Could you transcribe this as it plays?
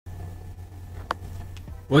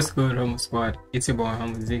What's good, Homo Squad? It's your boy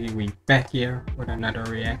Homo Ziggy. We back here with another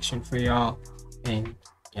reaction for y'all, and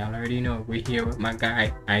y'all already know we're here with my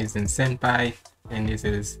guy Aizen Senpai, and this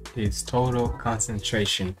is his Total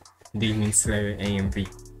Concentration Demon Slayer AMV.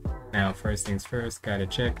 Now, first things first, gotta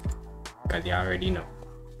check, cause y'all already know.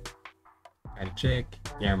 Gotta check.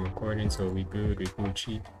 Yeah, I'm recording, so we good. We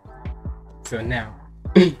Gucci. So now,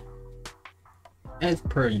 as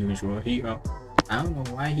per usual, I don't know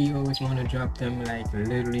why he always want to drop them like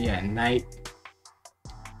literally at night,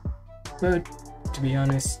 but to be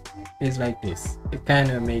honest, it's like this. You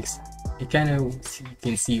can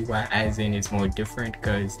see why Aizen is more different,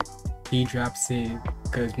 because he drops it,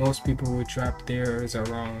 because most people would drop theirs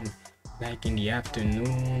around like in the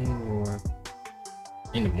afternoon or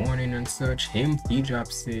in the morning and such. He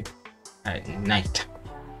drops it at night.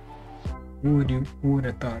 Who would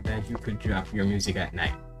have thought that you could drop your music at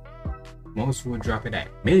night? Most will drop it at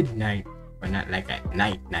midnight, but not like at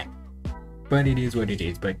night. But it is what it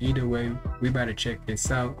is. But either way, we about to check this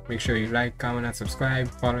out. Make sure you like, comment, and subscribe.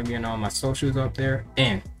 Follow me on all my socials up there.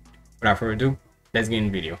 And without further ado, let's get in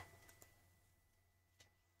the video.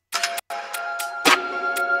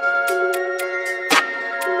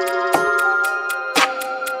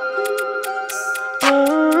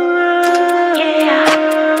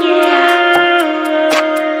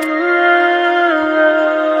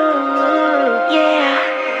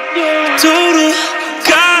 Total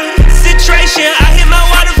concentration, I hit my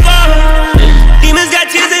waterfall. Demons got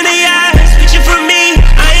tears in their eyes, reaching for me,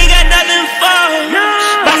 I ain't got nothing for.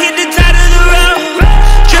 I hit the top of the road,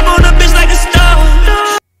 trip on a bitch like a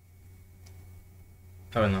stone.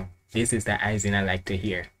 Oh no, this is the Aizen I like to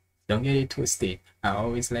hear. Don't get it twisted. I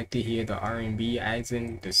always like to hear the R&B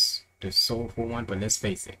Aizen, the soulful one, but let's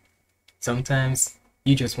face it. Sometimes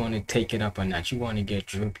you just want to take it up a notch. You want to get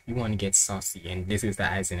drip. You want to get saucy. And this is the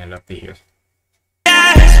Aizen I love to hear.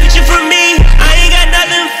 Reaching for me, I ain't got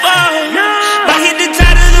nothing for. I hit the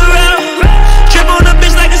top of the road, trip on a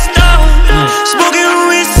bitch like a stone. Smoking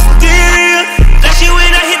wisteria, flashing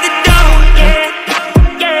when I hit the door.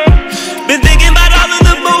 Been thinking about all of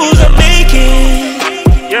the moves I'm making.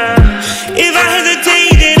 If I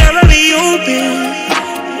hesitate, then I'ma be open.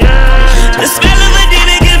 The smell of a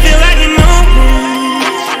demon can feel like an open.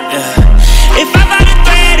 If I find a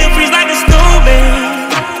thread, it'll freeze like a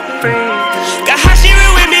snowman. Got hot shit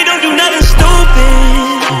with me, don't do nothing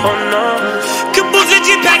stupid. Oh no. Caboose and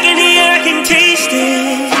jet pack in the air, I can taste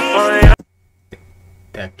it. Oh yeah.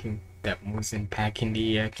 That moose pack in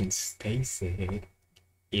the air can taste it.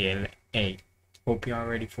 Yeah, hey. Hope y'all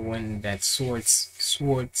ready for when that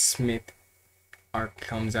Swordsmith arc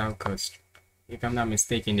comes out, cause if I'm not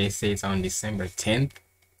mistaken, they say it's on December 10th.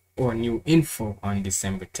 Or new info on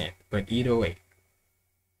December 10th. But either way,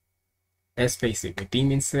 let's face it, with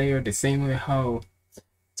Demon Slayer, the same way how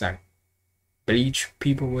Bleach,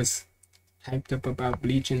 people was hyped up about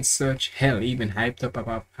Bleach and such, hell, even hyped up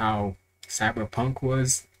about how Cyberpunk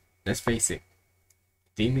was. Let's face it,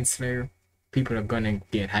 Demon Slayer, people are gonna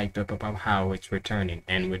get hyped up about how it's returning,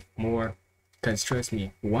 and with more, because trust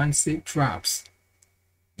me, once it drops,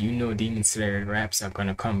 you know Demon Slayer raps are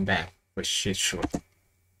gonna come back for shit sure.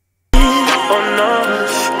 Oh no.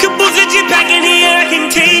 Caboose and jet pack in the air, I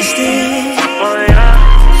can taste it. Oh yeah.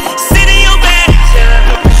 Sit in your bed,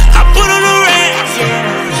 I put on a red,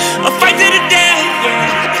 a fight to the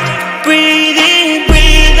death. Breathe in,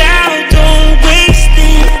 breathe out, don't waste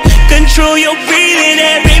it. Control your breathing,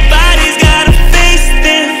 everybody's gotta face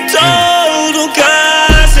them. Total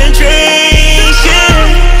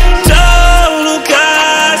concentration, total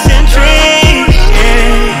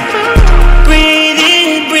concentration. Breathe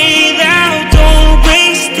in, breathe out, don't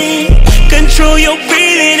waste it. Control your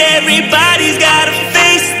breathing, everybody's gotta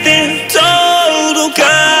face them. Total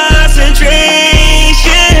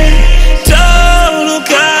concentration, total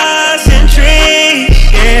concentration.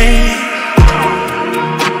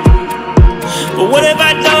 But what if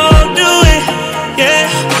I don't do it? Yeah.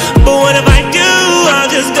 But what if I do? I'll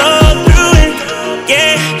just go through it.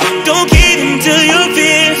 Yeah. Don't keep them to your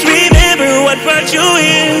fears. Remember what brought you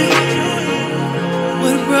here.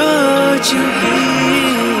 What brought you here?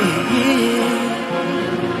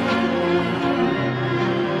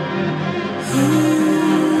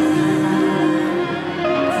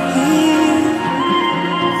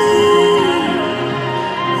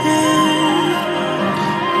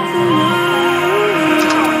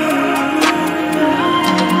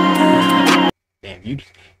 Damn,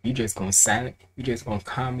 you just gonna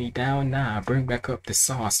calm me down? Nah, bring back up the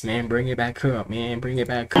sauce, man. Bring it back up, man. Bring it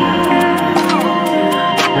back up.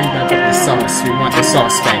 Bring back up the sauce. We want the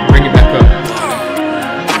sauce back. Bring it back up.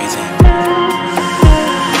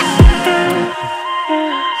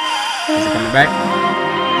 I'm back.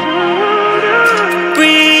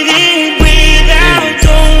 Breathe in, breathe out,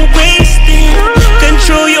 don't waste it.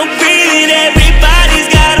 Control your breathing,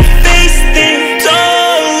 everybody's gotta face it.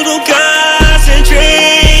 Total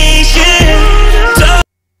concentration.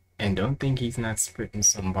 And don't think he's not spitting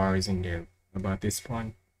some bars in there about this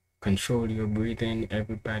one. Control your breathing,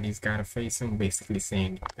 everybody's gotta face them. Basically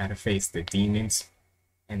saying you gotta face the demons.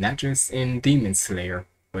 And not just in Demon Slayer,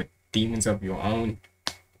 but demons of your own.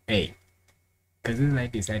 Hey, because it's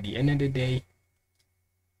like this, at the end of the day,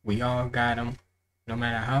 we all got them. No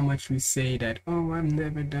matter how much we say that, oh, I've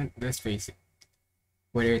never done, let's face it.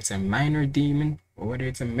 Whether it's a minor demon or whether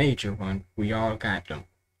it's a major one, we all got them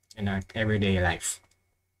in our everyday life.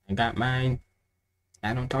 I got mine.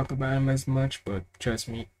 I don't talk about them as much, but trust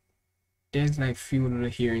me, there's like few little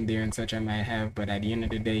here and there and such I might have, but at the end of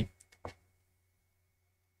the day,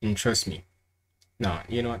 and trust me, no,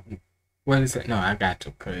 you know what? What is it? No, I got to,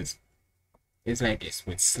 because it's like this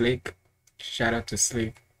with Slick. Shout out to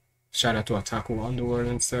Slick. Shout out to Otaku Underworld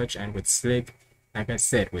and such. And with Slick, like I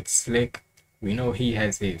said, with Slick, we know he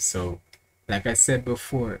has his. So, like I said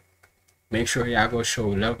before, make sure y'all go show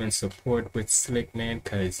love and support with Slick, man,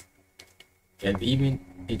 because even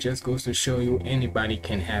it just goes to show you anybody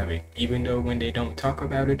can have it. Even though when they don't talk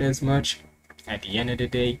about it as much, at the end of the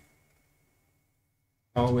day,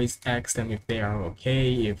 always ask them if they are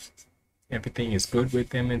okay, if everything is good with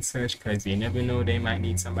them and such, because you never know, they might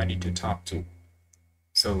need somebody to talk to.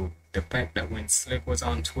 So the fact that when Slick was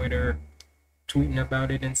on Twitter tweeting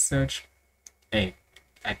about it and such, hey,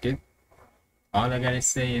 all I gotta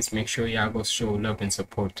say is make sure y'all go show love and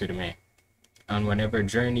support to the man on whatever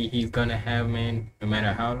journey he's gonna have, man. No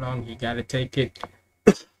matter how long he gotta take it.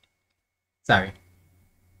 Sorry,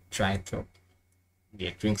 try to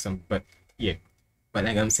drink some, but yeah. But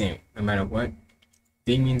like I'm saying, no matter what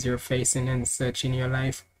demons you're facing and such in your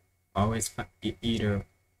life, always either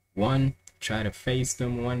one, try to face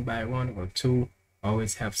them one by one, or two,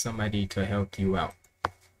 always have somebody to help you out.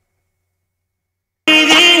 Breathe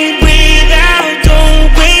in, breathe out,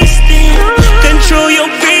 don't waste it. Control your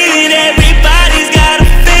breathing, everybody's gotta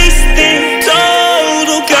face it.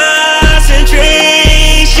 Total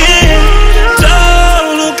concentration.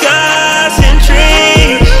 Total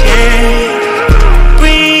concentration.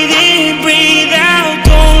 Breathe in, breathe out,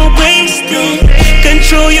 don't waste it.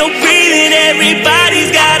 Control your breathing,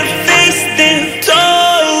 everybody's gotta face it.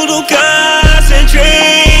 Total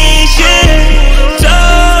concentration.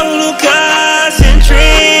 Total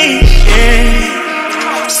concentration.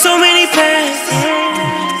 So many paths,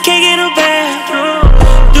 can't get them back.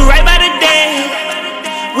 Do right by the day,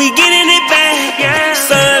 we getting it back.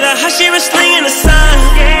 Son, the Hashira slinging the sun.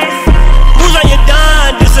 Moves on your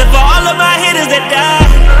dime. This is for all of my hitters that died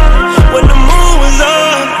when the moon was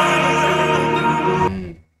up.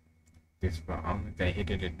 This for all of that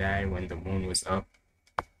hitter that died when the moon was up.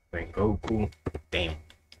 When Goku, damn.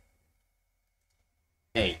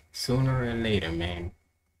 Hey, sooner or later, man.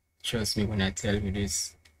 Trust me when I tell you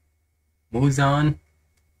this. Muzan,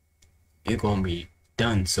 it's gonna be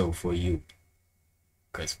done so for you.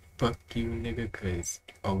 Cause fuck you, nigga. Cause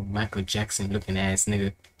oh, Michael Jackson looking ass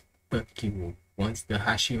nigga. Fuck you. Once the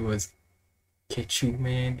Hashiras catch you,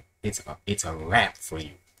 man, it's a wrap for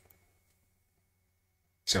you.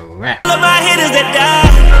 It's a wrap. All of my hitters that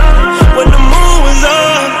died when the moon was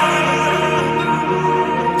up.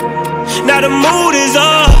 Now the mood is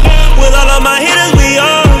up. With all of my hitters, we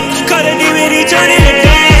up. Cut a demon, he turn into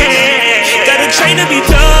dust. Gotta train to be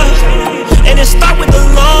tough. And it start with the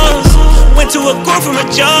lungs. Went to a girl from a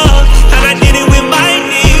job. And I did it with my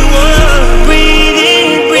D1. Breathe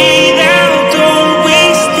in, breathe out, don't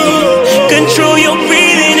waste it. Control your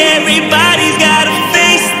breathing, everybody's gotta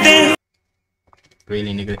face them.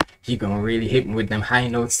 Really, nigga, you gonna really hit me with them high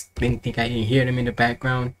notes? Didn't think I didn't hear them in the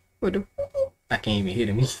background? What the? I can't even hear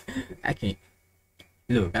them. I can't.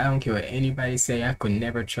 Look, I don't care what anybody say. I could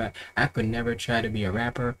never try to be a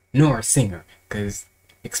rapper nor a singer, cause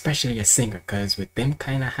especially a singer, cause with them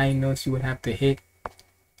kind of high notes you would have to hit,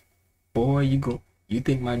 boy, you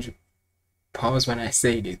think my pause when I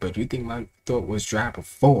say this, but you think my throat was dry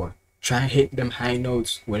before? Try and hit them high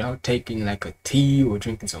notes without taking like a tea or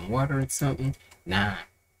drinking some water or something. Nah,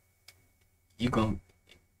 it's gonna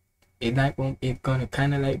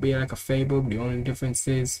kind of like be like a fable. The only difference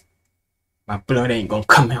is my blood ain't gonna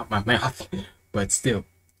come out my mouth, but still,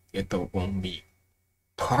 your throat won't be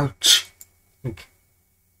parched.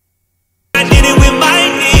 I did it with my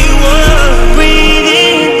D1. Breathe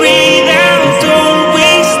in, breathe out, don't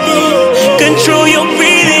waste it. Control your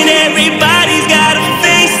breathing, everybody's gotta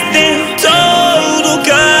face them. Total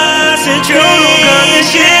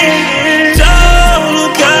concentration. Total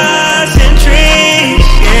concentration.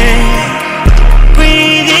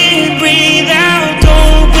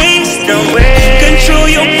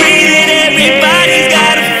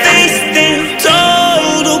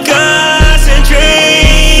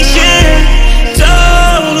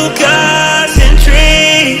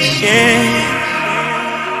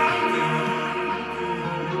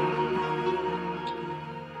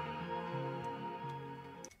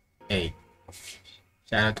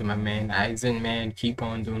 Shout out to my man Aizen, man. Keep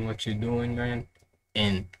on doing what you're doing, man.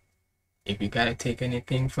 And if you gotta take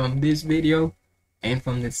anything from this video and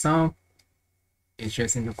from the song, it's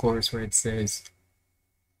just in the chorus where it says,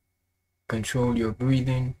 control your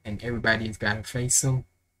breathing, and everybody's gotta face them.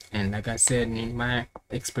 And like I said in my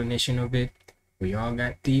explanation of it, we all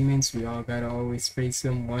got demons. We all gotta always face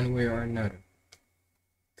them one way or another.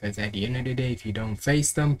 Because at the end of the day, if you don't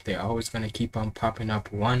face them, they're always gonna keep on popping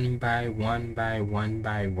up one by one by one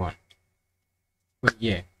by one. But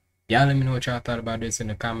yeah, y'all let me know what y'all thought about this in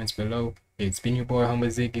the comments below. It's been your boy Humble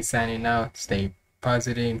Ziggy signing out. Stay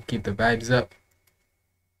positive, keep the vibes up.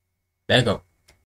 There you go.